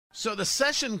So the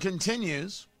session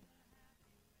continues,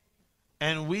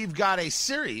 and we've got a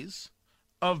series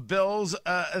of bills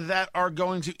that are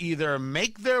going to either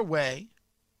make their way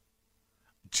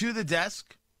to the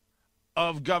desk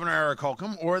of Governor Eric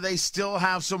Holcomb, or they still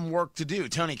have some work to do.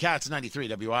 Tony Katz, 93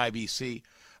 WIBC.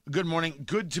 Good morning.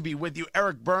 Good to be with you.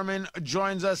 Eric Berman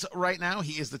joins us right now.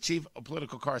 He is the chief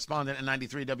political correspondent at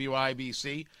 93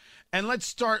 WIBC. And let's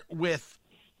start with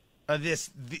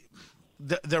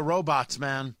the robots,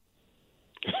 man.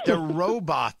 They're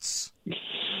robots,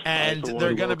 and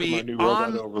they're going to be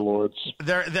on overlords.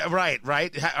 They're right.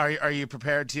 Are you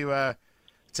prepared to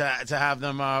have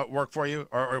them work for you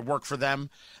or work for them?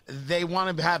 They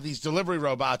want to have these delivery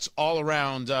robots all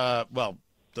around.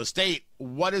 The state.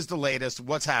 What is the latest?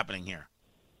 What's happening here?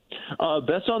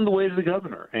 That's on the way to the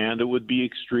governor, and it would be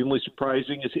extremely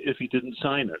surprising if he didn't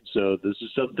sign it. So this is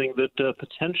something that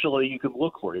potentially you can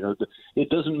look for. It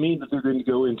doesn't mean that they're going to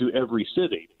go into every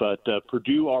city, but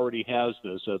Purdue already has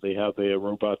this. They have a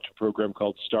robot program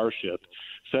called Starship.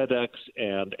 FedEx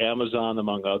and Amazon,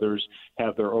 among others,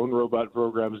 have their own robot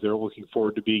programs. They're looking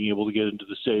forward to being able to get into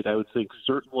the state. I would think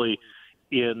certainly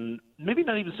in maybe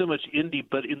not even so much Indy,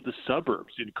 but in the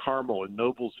suburbs, in Carmel, in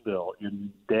Noblesville, in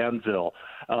Danville,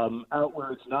 out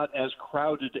where it's not as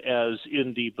crowded as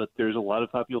Indy, but there's a lot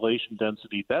of population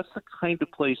density. That's the kind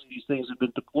of place these things have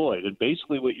been deployed. And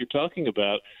basically what you're talking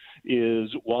about is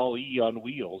Wall-E on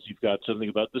wheels. You've got something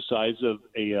about the size of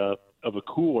a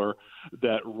cooler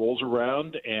that rolls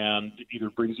around and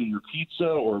either brings you your pizza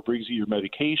or brings you your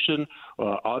medication.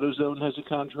 AutoZone has a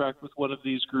contract with one of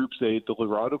these groups. They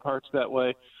deliver auto parts that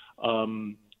way.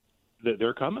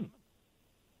 They're coming.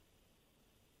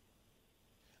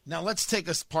 Now, let's take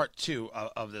us part two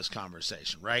of this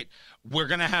conversation, right? We're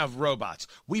going to have robots.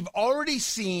 We've already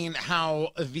seen how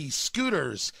the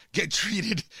scooters get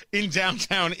treated in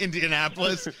downtown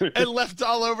Indianapolis and left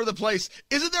all over the place.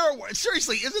 Isn't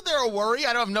there a worry?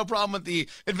 I don't have no problem with the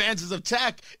advances of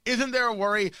tech. Isn't there a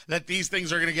worry that these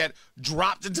things are going to get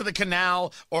dropped into the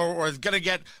canal or going to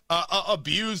get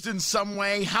abused in some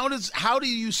way? How do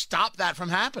you stop that from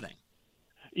happening?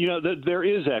 There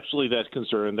is actually that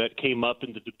concern that came up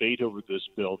in the debate over this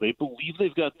bill. They believe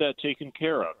they've got that taken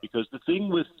care of because the thing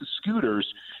with the scooters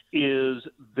is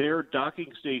their docking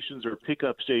stations or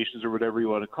pickup stations or whatever you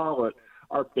want to call it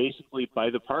are basically by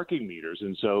the parking meters.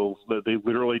 And so they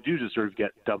literally do just sort of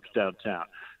get dumped downtown.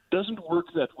 Doesn't work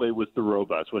that way with the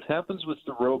robots. What happens with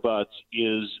the robots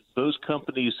is those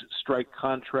companies strike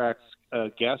contracts.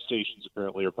 Gas stations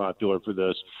apparently are popular for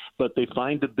this, but they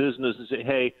find a business and say,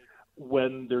 hey,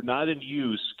 when they're not in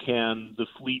use, can the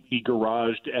fleet be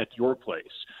garaged at your place?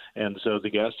 And so the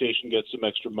gas station gets some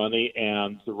extra money,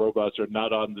 and the robots are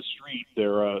not on the street.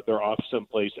 They're off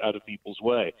someplace out of people's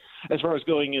way. As far as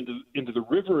going into the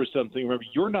river or something, remember,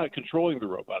 you're not controlling the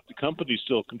robot. The company's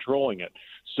still controlling it.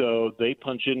 So they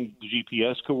punch in the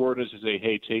GPS coordinates and say,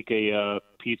 hey, take a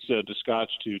pizza and a scotch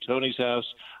to Tony's house.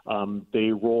 They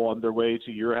roll on their way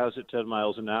to your house at 10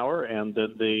 miles an hour, and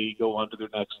then they go on to their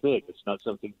next thing. It's not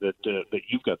something that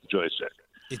you've got the joystick.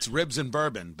 It's ribs and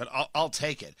bourbon, but I'll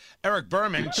take it. Eric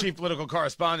Berman, chief political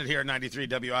correspondent here at 93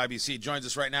 WIBC, joins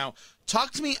us right now.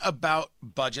 Talk to me about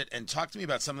budget and talk to me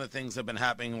about some of the things that have been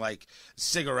happening, like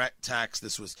cigarette tax.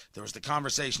 There was the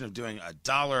conversation of doing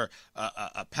 $1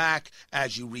 a pack.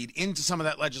 As you read into some of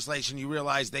that legislation, you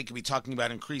realize they could be talking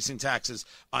about increasing taxes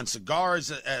on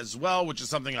cigars as well, which is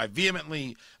something I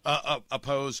vehemently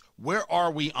oppose. Where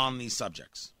are we on these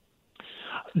subjects?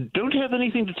 Don't have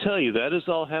anything to tell you. That is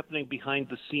all happening behind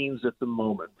the scenes at the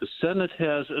moment. The Senate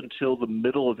has until the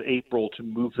middle of April to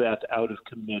move that out of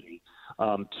committee.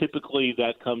 Typically,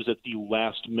 that comes at the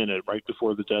last minute, right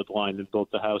before the deadline in both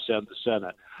the House and the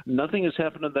Senate. Nothing has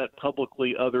happened on that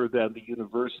publicly other than the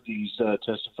universities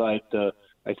testified,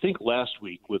 I think, last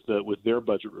week with their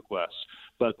budget requests.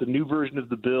 But the new version of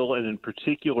the bill, and in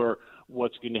particular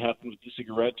what's going to happen with the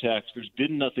cigarette tax, there's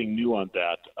been nothing new on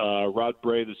that. Rod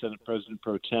Bray, the Senate President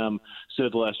pro tem,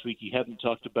 said last week he hadn't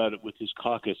talked about it with his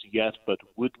caucus yet, but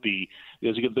would be.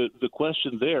 Because again, the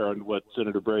question there, and what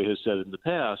Senator Bray has said in the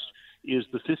past, is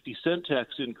the 50-cent tax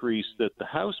increase that the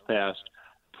House passed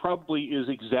probably is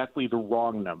exactly the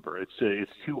wrong number. It's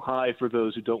too high for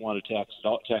those who don't want a tax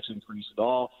increase at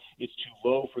all. It's too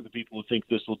low for the people who think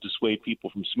this will dissuade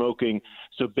people from smoking.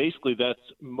 So basically that's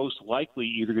most likely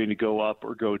either going to go up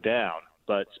or go down.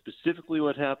 But specifically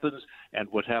what happens and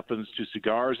what happens to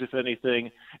cigars, if anything,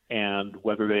 and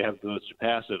whether they have the votes to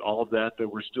pass it, all of that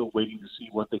we're still waiting to see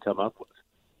what they come up with.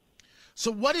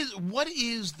 So what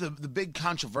is the big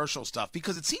controversial stuff?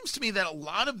 Because it seems to me that a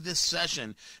lot of this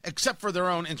session, except for their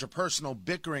own interpersonal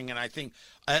bickering and I think,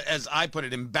 as I put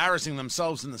it, embarrassing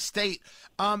themselves in the state,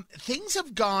 things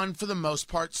have gone for the most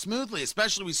part smoothly.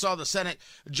 Especially we saw the Senate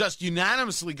just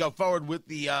unanimously go forward with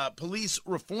the police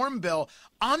reform bill.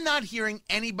 I'm not hearing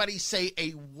anybody say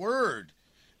a word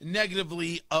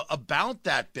negatively about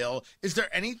that bill. Is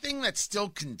there anything that's still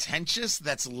contentious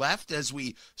that's left as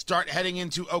we start heading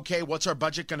into, okay, what's our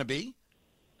budget going to be?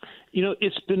 You know,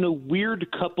 it's been a weird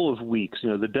couple of weeks. You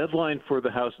know, the deadline for the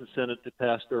House and Senate to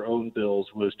pass their own bills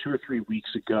was 2 or 3 weeks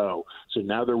ago. So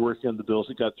now they're working on the bills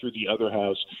that got through the other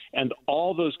House. And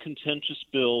all those contentious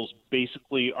bills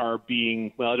basically are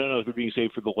being, well, I don't know if they're being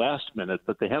saved for the last minute,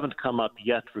 but they haven't come up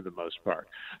yet for the most part.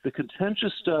 The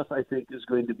contentious stuff, I think, is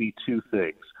going to be two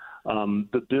things.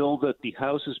 The bill that the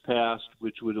House has passed,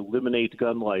 which would eliminate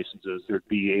gun licenses, there'd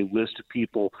be a list of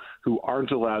people who aren't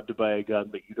allowed to buy a gun,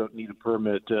 but you don't need a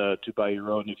permit to buy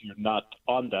your own if you're not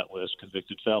on that list,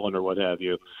 convicted felon or what have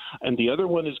you. And the other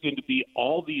one is going to be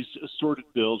all these assorted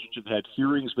bills, which have had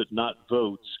hearings but not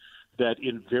votes, that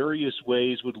in various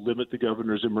ways would limit the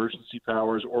governor's emergency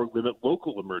powers or limit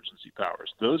local emergency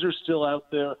powers. Those are still out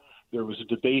there. There was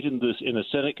a debate in a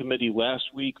Senate committee last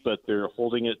week, but they're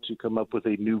holding it to come up with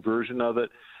a new version of it.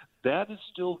 That is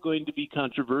still going to be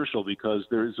controversial because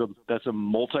that's a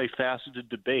multifaceted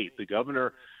debate. The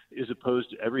governor is opposed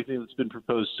to everything that's been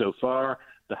proposed so far.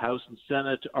 The House and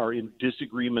Senate are in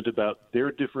disagreement about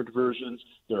their different versions.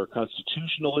 There are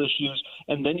constitutional issues.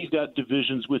 And then you've got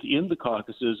divisions within the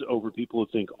caucuses over people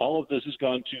who think all of this has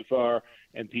gone too far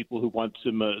and people who want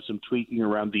some tweaking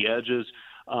around the edges.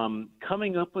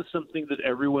 Coming up with something that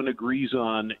everyone agrees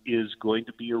on is going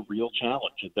to be a real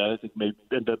challenge. And that, I think, may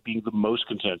end up being the most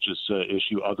contentious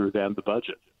issue other than the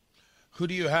budget. Who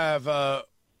do you have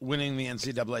winning the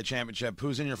NCAA championship?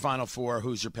 Who's in your Final Four?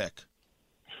 Who's your pick?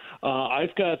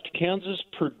 I've got Kansas,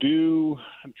 Purdue.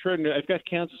 I've got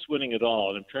Kansas winning it all,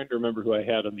 and I'm trying to remember who I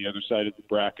had on the other side of the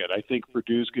bracket. I think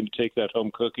Purdue's going to take that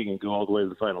home cooking and go all the way to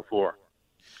the Final Four.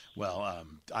 Well,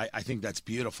 I think that's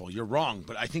beautiful. You're wrong,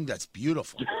 but I think that's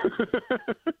beautiful.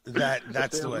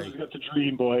 That's the way. Got the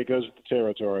dream, boy. It goes with the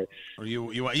territory. Or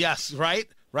yes, right.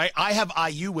 I have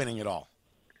IU winning it all.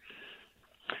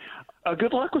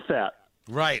 Good luck with that.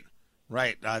 Right.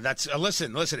 That's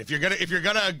listen. If you're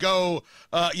gonna go,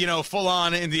 full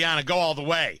on Indiana, go all the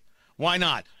way. Why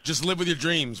not? Just live with your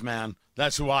dreams, man.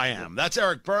 That's who I am. That's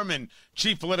Eric Berman,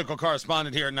 chief political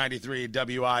correspondent here at 93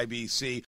 WIBC.